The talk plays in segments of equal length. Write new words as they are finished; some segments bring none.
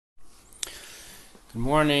Good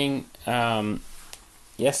morning.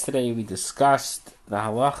 Yesterday we discussed the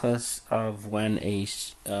halachas of when a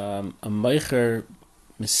meicher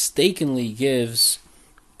mistakenly gives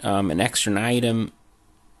an extra item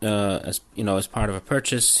as part of a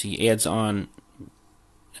purchase. He adds on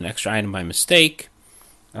an extra item by mistake,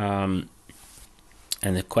 and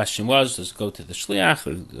the question was, does it go to the shliach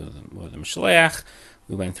or the mishleach?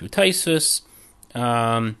 We went through Taisus.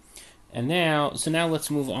 And now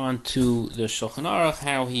let's move on to the Shulchan Aruch,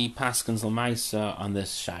 how he paskins l'maisa on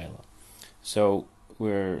this shaila. So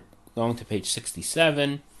we're going to page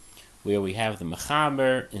 67, where we have the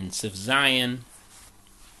Mechaber in Sif Zayin.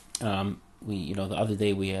 The other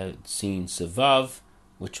day we had seen Sivav,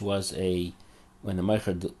 which was when the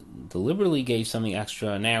Meicher deliberately gave something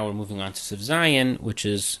extra. Now we're moving on to Sif Zayin, which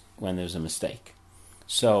is when there's a mistake.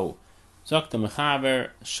 So Zok the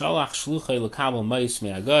Mechaber, Shalach Shluchai L'Kabel Mais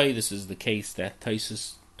Me'agai. This is the case that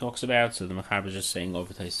Taisus talks about, so the Mechaber is just saying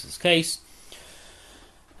over Taisus' case.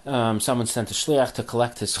 Someone sent a shliach to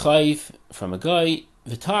collect his chayv from a guy.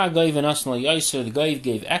 V'ta Agai v'nasan l'yaiser, the guy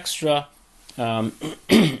gave extra, and,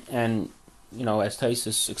 as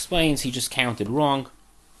Taisus explains, he just counted wrong,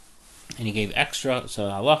 and he gave extra, so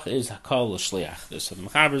halach is hakal l'shliach. So the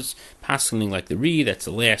Mechaber is passing like the Ri, that's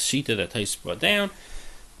the last shita that Taisus brought down,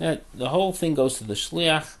 that the whole thing goes to the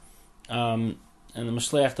shliach, and the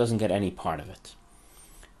mishleach doesn't get any part of it.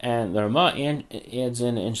 And the Rama adds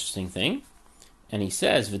in an interesting thing, and he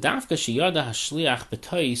says, "V'dafka sheyada hashliach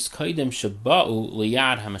b'tois koidem shaba'u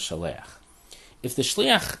liyad hamashaleach." If the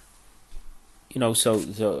shliach,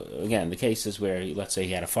 so again, the case is where, let's say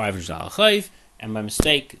he had a $500 chayv, and by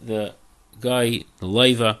mistake the guy, the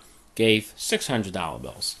leiva, gave $600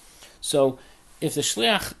 bills. So if the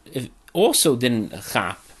shliach also didn't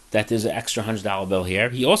chap that there's an extra $100 bill here,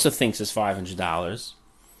 he also thinks it's $500,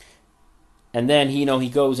 and then he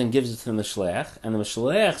goes and gives it to the Mishleach, and the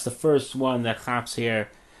Mishleach's the first one that chaps here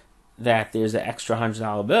that there's an extra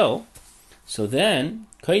 $100 bill. So then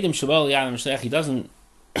Kodim Shabal Yad Mishleach, he doesn't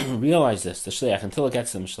realize this, the Shleach, until it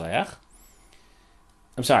gets to the Mishleach.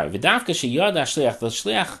 I'm sorry, V'davka Sheyada Shleach, the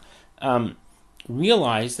Shleach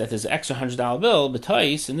realize that there's an extra $100 bill, but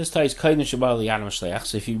in this tais Kodim Shabal Yad Mishleach.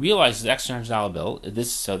 So if he realizes the extra $100 bill,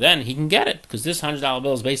 so then he can get it, because this $100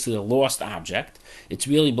 bill is basically a lost object. It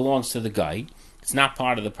really belongs to the guy. It's not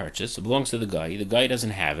part of the purchase. It belongs to the guy. The guy doesn't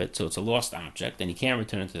have it, so it's a lost object, and he can't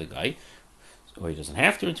return it to the guy, or he doesn't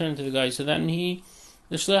have to return it to the guy. So then the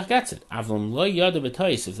shliach gets it. Avlam lo yada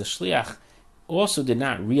b'tais. If the shliach also did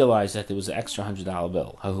not realize that there was an extra $100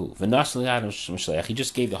 bill, he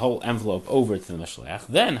just gave the whole envelope over to the mishleach,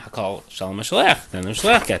 then hakal shalom mishleach, then the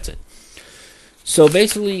mishleach gets it. So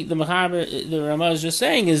basically, the Rama is just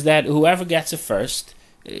saying is that whoever gets it first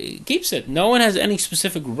keeps it. No one has any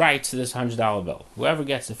specific rights to this $100 bill. Whoever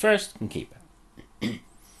gets it first can keep it.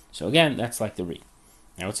 So again, that's like the Ri.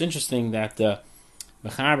 Now it's interesting that the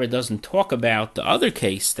Mechaber doesn't talk about the other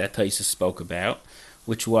case that Taisus spoke about,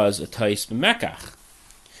 which was a tais b'mekach,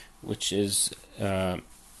 which is, like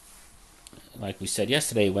we said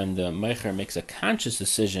yesterday, when the meicher makes a conscious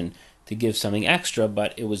decision to give something extra,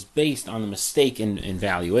 but it was based on a mistake in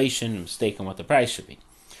valuation, a mistake in what the price should be.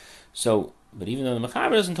 So, but even though the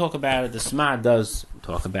Mechaber doesn't talk about it, the Sma does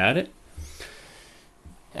talk about it.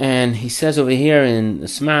 And he says over here in the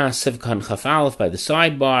Sma, Sivkan Chaf Aleph, by the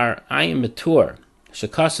sidebar, I am matur,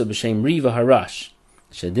 shekasa b'shem riva harash,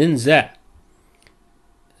 shedin zeh,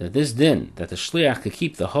 that this din, that the shliach could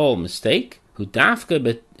keep the whole mistake, hu dafka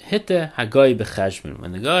b'hitte hagoy b'cheshbon,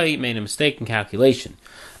 when the guy made a mistake in calculation,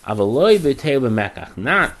 avaloi b'tei b'mekach,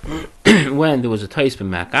 not when there was a tais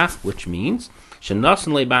b'mekach, which means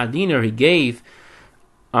shenasan le'ba dinar, he gave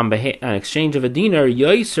on exchange of a dinar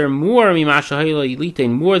yoiser more mimashahayla yilitain,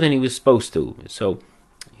 more than he was supposed to. So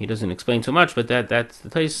he doesn't explain so much, but that's the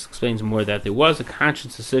tais explains more that there was a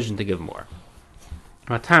conscious decision to give more.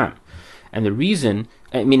 Matam. And the reason,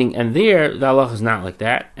 and there, the halacha is not like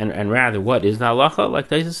that, and rather, what is the halacha? Like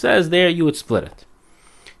Taisus says, there you would split it.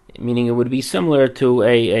 Meaning it would be similar to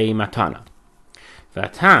a matana.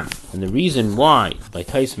 Vatam, and the reason why by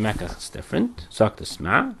Taisus Mekach is different, Zok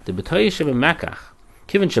Sma, the B'Taisus Sheba Mekach,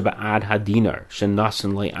 Kivin Sheba Ad Hadinar,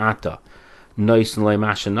 Shenasan Le'ata, Noisan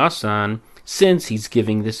Le'Mashanasan, since he's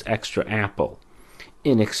giving this extra apple,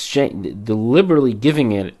 in exchange, deliberately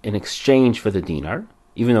giving it in exchange for the dinar,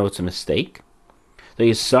 even though it's a mistake.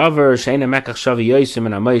 He thinks that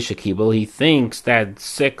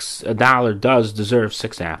 $6 does deserve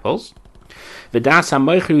 6 apples. And the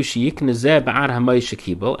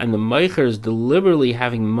Meicher is deliberately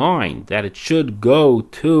having in mind that it should go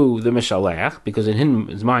to the Mishalech, because in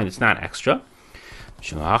his mind it's not extra.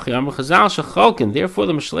 Therefore,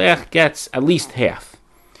 the Mishleach gets at least half.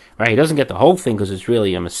 Right? He doesn't get the whole thing because it's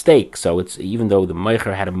really a mistake. So it's even though the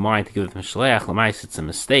Meicher had a mind to give it to the Mishleach, Lamais, it's a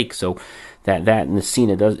mistake. So that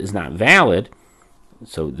Nesina is not valid.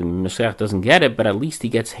 So the Mishleach doesn't get it, but at least he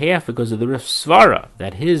gets half because of the Rif Svara,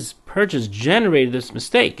 that his purchase generated this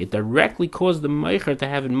mistake. It directly caused the Meicher to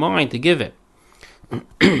have in mind to give it.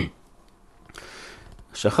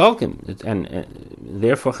 Shechalkim, and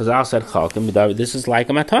therefore Chazal said Chalkim. This is like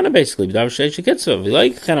a matana basically. You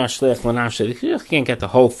can't get the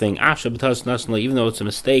whole thing. Even though it's a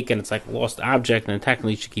mistake and it's like a lost object, and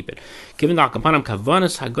technically you should keep it. Given the kavanah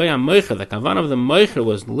of the meicher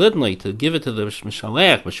was literally to give it to the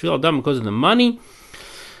mishalech, because of the money.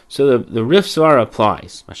 So the Rif Svara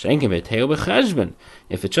applies.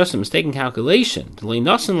 If it's just a mistaken calculation,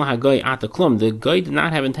 the guy did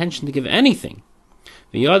not have intention to give anything.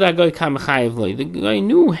 The guy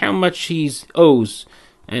knew how much he owes,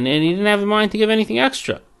 and he didn't have in mind to give anything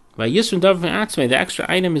extra. The extra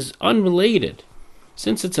item is unrelated.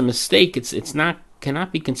 Since it's a mistake, it's not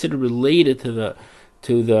cannot be considered related to the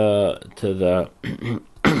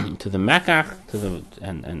mekach,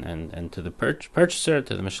 and to the purchaser,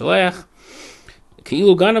 to the mishalech.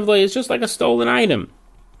 Ki'ilu ganav is just like a stolen item.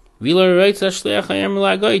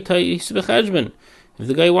 If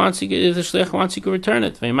the guy wants, if the shliach wants, he can return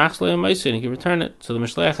it. And he can return it. So the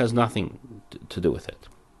mishleach has nothing to do with it.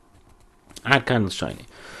 Ad kan l'shayni.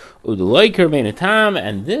 Ud'loy kerbein tam,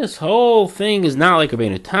 and this whole thing is not like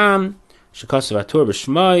kerbein tam. Shekasav ator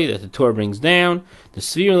b'shmai, that the Torah brings down. The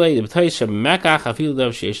svirle, the b'tayis shemekach afil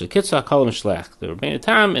dav sheish l'kitzah kol mishleach. The Rebbeinu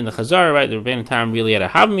Tam in the Chazar, right? The Rebbeinu Tam really had a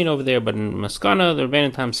havmin over there, but in Maskana, the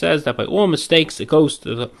Rebbeinu Tam says that by all mistakes it goes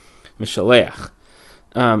to the mishleach.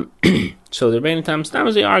 So the Rebbeinu Tam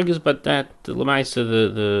Stamazay argues, but that the Lamaisa,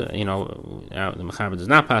 the Mechaber does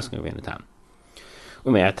not pass the Rebbeinu Tam.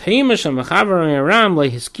 It's a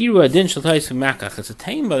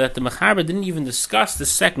taima that the Mechaber didn't even discuss the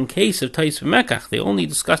second case of Tais v'Mekach. They only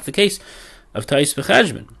discussed the case of Tais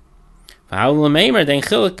v'Cheshbon.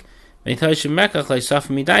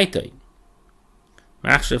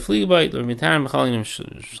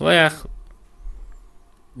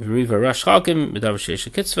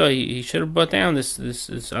 He should have brought down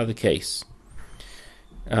this other case.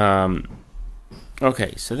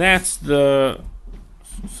 Okay, so that's the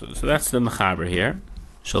Mechaber here,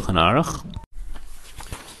 Shulchan Aruch.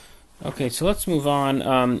 Okay, so let's move on.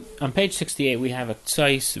 On page 68, we have a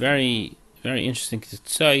tzais, very very interesting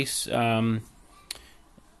tzais.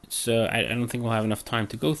 I don't think we'll have enough time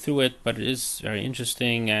to go through it, but it is very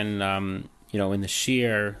interesting. And in the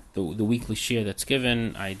shir, the weekly shir that's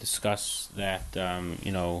given, I discuss that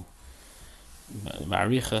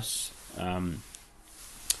Marichas.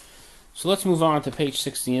 So let's move on to page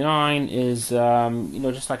 69. Is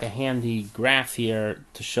just like a handy graph here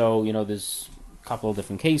to show there's a couple of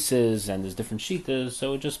different cases and there's different shitas.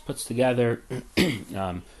 So it just puts together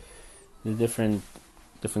the different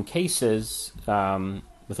cases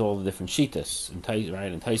with all the different shitas. In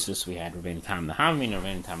Taisus we had Rebbeinu Tam the Havmin,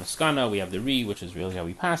 Rebbeinu Tam Askana. We have the Ri, which is really how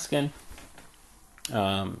we paskin.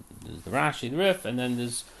 There's the Rashi, the Rif, and then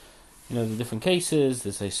there's the different cases.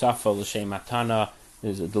 There's a Safa L'Shem Matana.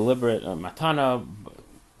 There's a deliberate matana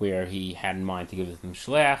where he had in mind to give it to the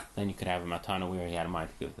shliach. Then you could have a matana where he had in mind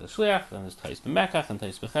to give it to the shliach. Then there's Tais b'Mekach and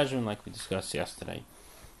Tais b'Cheshbon, like we discussed yesterday.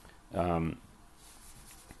 With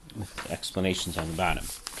explanations on the bottom.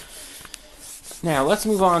 Now let's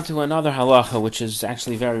move on to another halacha, which is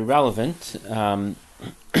actually very relevant.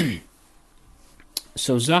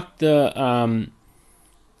 So Zak the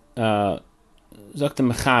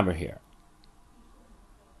Mechaber here.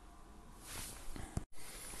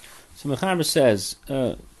 So Mechaber says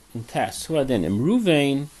in Tess, what then?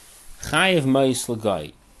 Ruvain chayev ma'is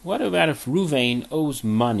l'gai. What about if Ruvain owes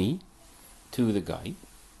money to the guy?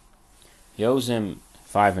 He owes him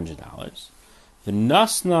 $500.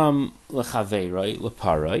 V'nasnam l'chaveiroi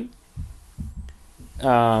l'paroi,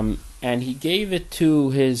 and he gave it to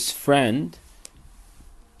his friend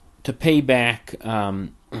to pay back the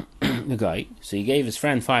guy. So he gave his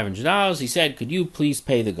friend $500. He said, "Could you please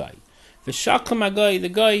pay the guy?" The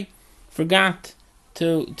guy forgot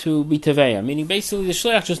to be teveya, meaning basically the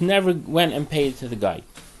shliach just never went and paid to the guy.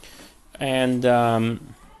 And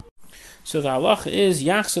so the halach is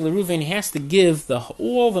Yachzor l'Ruvain, he has to give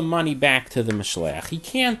all the money back to the mishleach. He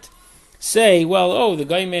can't say, well, the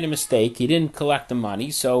guy made a mistake, he didn't collect the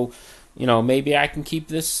money, so maybe I can keep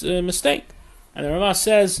this mistake. And the Rama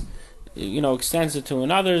says, extends it to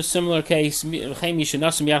another similar case. Someone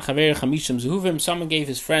gave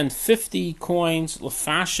his friend 50 coins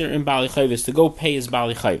l'fasher in Bali Chayvis to go pay his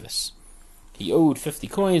Bali Chayvis. he owed 50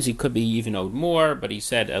 coins. He could be even owed more, but he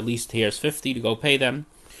said at least here's 50 to go pay them.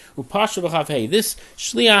 This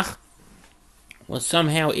shliach was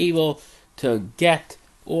somehow able to get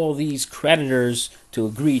all these creditors to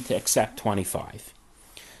agree to accept 25.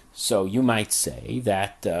 So you might say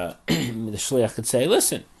that the shliach could say,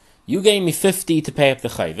 listen, you gave me 50 to pay up the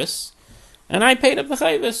chayvus, and I paid up the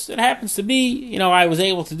chayvus. It happens to be, I was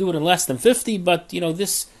able to do it in less than 50, but,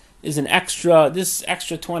 this is this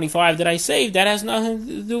extra 25 that I saved, that has nothing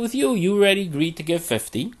to do with you. You already agreed to give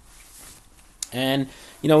 50. And,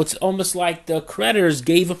 it's almost like the creditors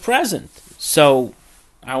gave a present. So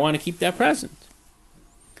I want to keep that present.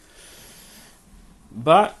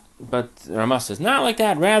 But Ramah says, not like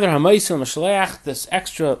that. Rather, Hamaysil Mishleach, this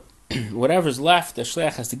extra, whatever's left, the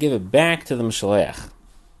Shleach has to give it back to the Mishleach.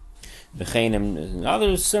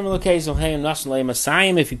 Another similar case, if he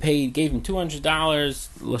gave him $200,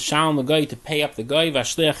 l'shalom l'goy, to pay up the guy,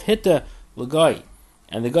 v'ashleach hitta l'goy,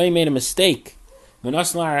 and the guy made a mistake,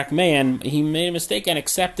 and he made a mistake and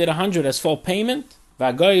accepted 100 as full payment.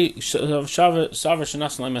 The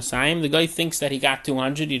guy thinks that he got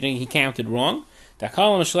 200. He counted wrong. The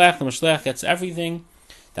Mishleach gets everything.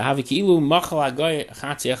 It's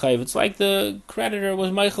like the creditor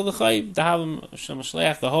was Michael the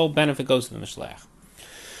Chayv. The whole benefit goes to the Mishleach.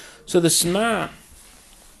 So the Sma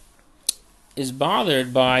is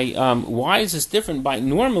bothered by why is this different?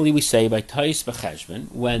 Normally we say by Tais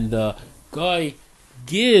B'Cheshbon, when the guy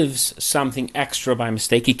gives something extra by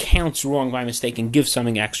mistake, he counts wrong by mistake and gives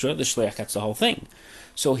something extra, the Shleach gets the whole thing.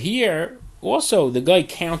 So here also the guy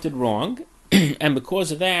counted wrong, and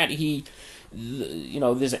because of that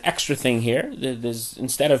there's an extra thing here. There's,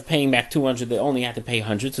 instead of paying back 200, they only had to pay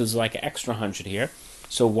 100, so there's like an extra 100 here.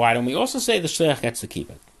 So why don't we also say the shliach gets to keep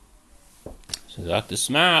it? So Dr.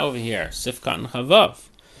 Sma over here, Sifkat and Chavav.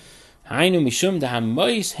 Hainu mishum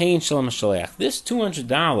dahamois hein shalom shliach. This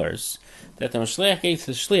 $200 that the Mashleach gave to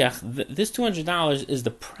the shliach, this $200 is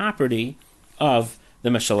the property of the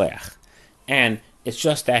Mashleach, and it's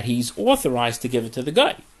just that he's authorized to give it to the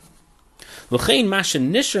guy. Whatever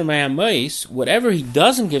he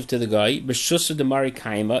doesn't give to the guy,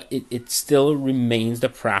 it still remains the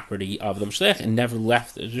property of the Mashleach and never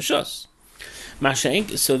left the Rishus.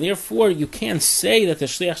 So therefore, you can't say that the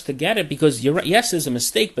Shliach is to get it, because you're right, yes, there's a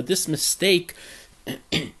mistake, but this mistake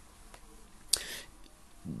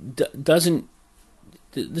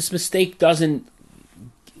doesn't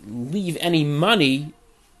leave any money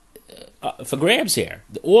for grabs here.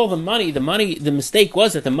 The mistake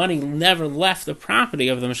was that the money never left the property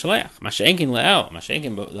of the Mashleach. Mashenkin,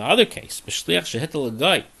 the other case, B'shliach shehita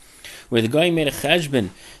l'goy, where the guy made a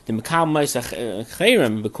cheshbon, the Mekal Ma'aseh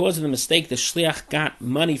Chayrim, because of the mistake, the Shliach got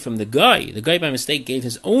money from the guy. The guy by mistake gave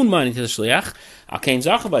his own money to the Shliach. Al-Kain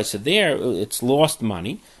Zachabai, so there it's lost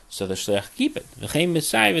money, so the Shliach keep it. V'chein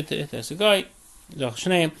B'sayvet, that's a guy.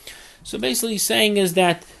 So basically saying is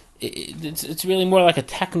that it's really more like a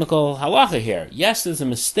technical halacha here. Yes, there's a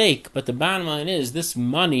mistake, but the bottom line is this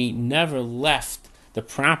money never left the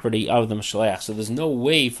property of the Mashleach, so there's no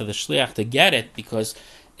way for the Shliach to get it, because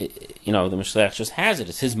the Mashleach just has it.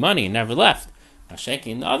 It's his money, and never left.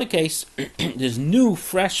 In the other case, there's new,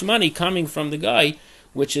 fresh money coming from the guy,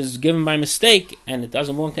 which is given by mistake, and it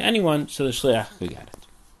doesn't belong to anyone, so the Shliach could get it.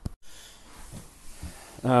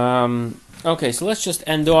 Okay, so let's just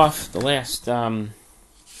end off the last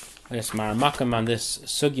Maramakam on this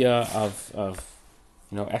sugya of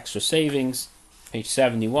extra savings, page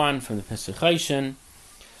 71 from the Pesach Choshen.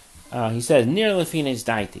 He says, "Nir lefines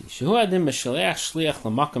daiti shehu adim b'shaleach shliach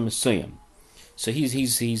l'makam mesuyim." So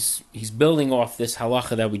he's building off this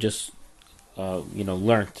halacha that we just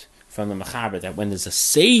learnt from the Mechaber, that when there's a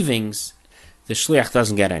savings, the shliach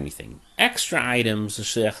doesn't get anything. Extra items the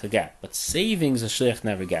shliach get, but savings the shliach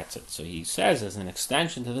never gets it. So he says, as an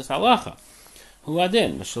extension to this halacha, hu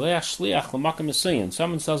adin b'shaleach shliach l'makam mesuyim.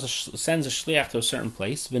 Someone sends a shliach to a certain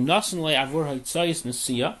place. V'nasan le'avur ha'yitzayis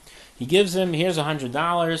nesiya. He gives him, here's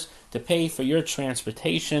 $100 to pay for your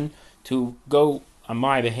transportation to go on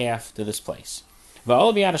my behalf to this place.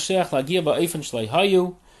 Somehow the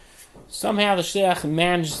shliach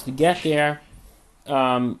manages to get there.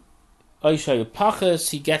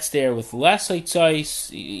 He gets there with less hitzais.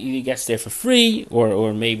 He gets there for free,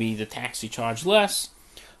 or maybe the taxi charge less.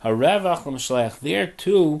 There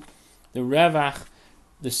too, the revach,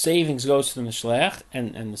 the savings goes to the Mashleach,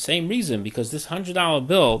 and the same reason, because this $100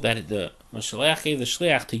 bill that the Mashleach gave the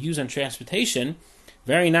Shleach to use on transportation,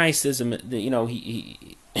 very nice. He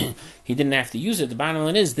didn't have to use it. The bottom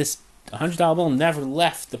line is, this $100 bill never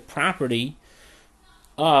left the property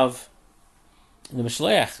of the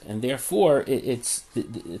Mashleach, and therefore it's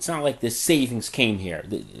not like the savings came here.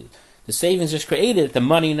 The the savings is created, the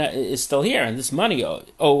money is still here, and this money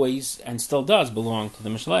always and still does belong to the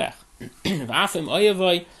Mishleach.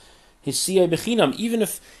 Even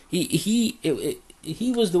if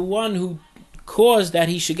he was the one who caused that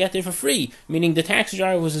he should get there for free, meaning the taxi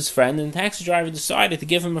driver was his friend, and the taxi driver decided to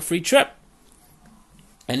give him a free trip.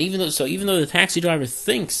 And even though the taxi driver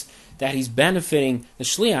thinks that he's benefiting the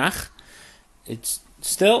shliach, it's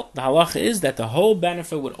still, the halacha is that the whole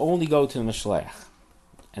benefit would only go to the shliach,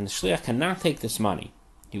 and the shliach cannot take this money.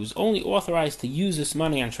 He was only authorized to use this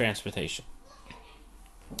money on transportation.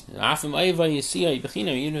 Even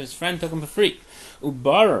if his friend took him for free.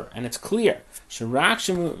 Ubarer, and it's clear.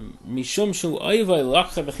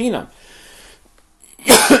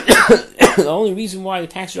 The only reason why the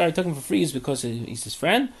taxi driver took him for free is because he's his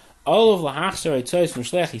friend. All of lahachser tzos from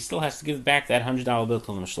shliach, he still has to give back that $100 bill to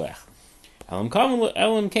the shliach.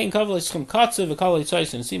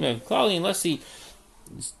 Unless he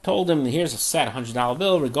told him, here's a set $100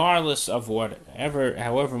 bill, regardless of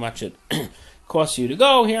however much it costs you to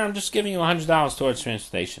go. Here, I'm just giving you $100 towards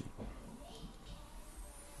transportation.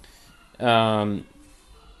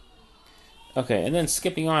 Okay, and then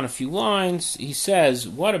skipping on a few lines, he says,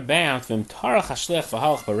 what about if the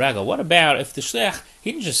shliach,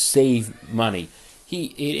 he didn't just save money, he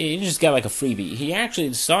didn't just get like a freebie, he actually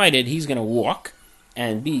decided he's going to walk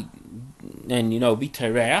and be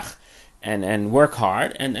tereach and work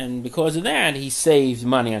hard, and because of that, he saved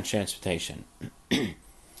money on transportation.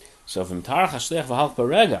 So if Tarach HaShliach v'halch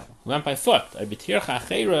b'rega, went by foot, or b'tircha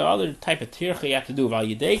achera, other type of tircha you have to do,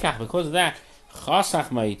 because of that, chasach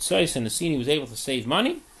ma'itzois, and the scene he was able to save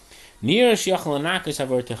money, then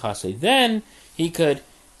he could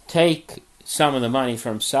take some of the money for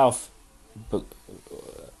himself,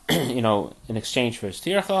 in exchange for his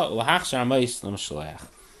tircha,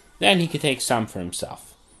 then he could take some for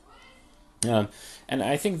himself. And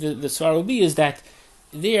I think the svara will be is that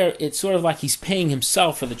there it's sort of like he's paying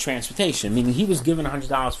himself for the transportation, meaning he was given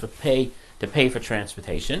 $100 to pay for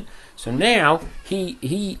transportation. So now he's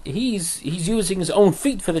using his own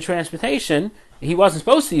feet for the transportation. He wasn't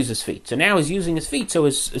supposed to use his feet, so now he's using his feet. So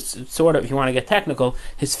it's sort of, if you want to get technical,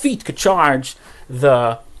 his feet could charge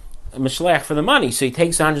the mishlech for the money. So he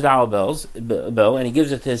takes a $100 bill and he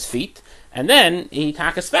gives it to his feet, and then he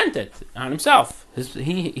spent it on himself.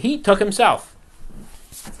 He took himself.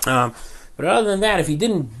 But other than that, if he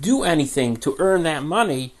didn't do anything to earn that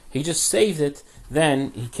money, he just saved it,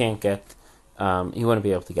 then he can't get, he wouldn't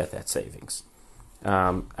be able to get that savings.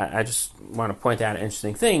 I just want to point out an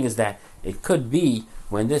interesting thing is that it could be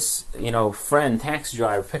when this, friend taxi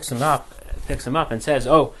driver picks him up and says,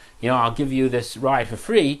 I'll give you this ride for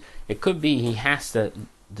free. It could be he has to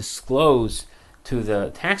disclose to the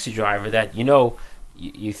taxi driver that,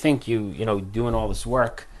 you think doing all this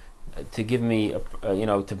work to give me,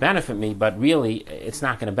 to benefit me, but really it's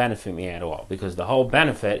not going to benefit me at all, because the whole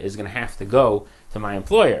benefit is going to have to go to my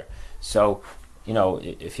employer. So,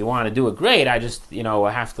 if you want to do it, great. I just,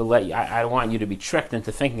 I have to let you, I don't want you to be tricked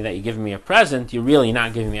into thinking that you're giving me a present. You're really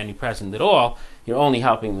not giving me any present at all. You're only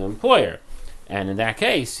helping the employer. And in that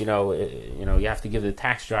case, you have to give the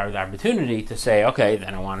taxi driver the opportunity to say, okay,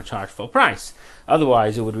 then I want to charge full price.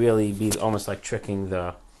 Otherwise, it would really be almost like tricking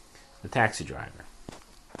the taxi driver.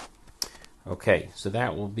 Okay, so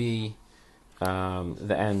that will be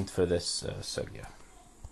the end for this sugya.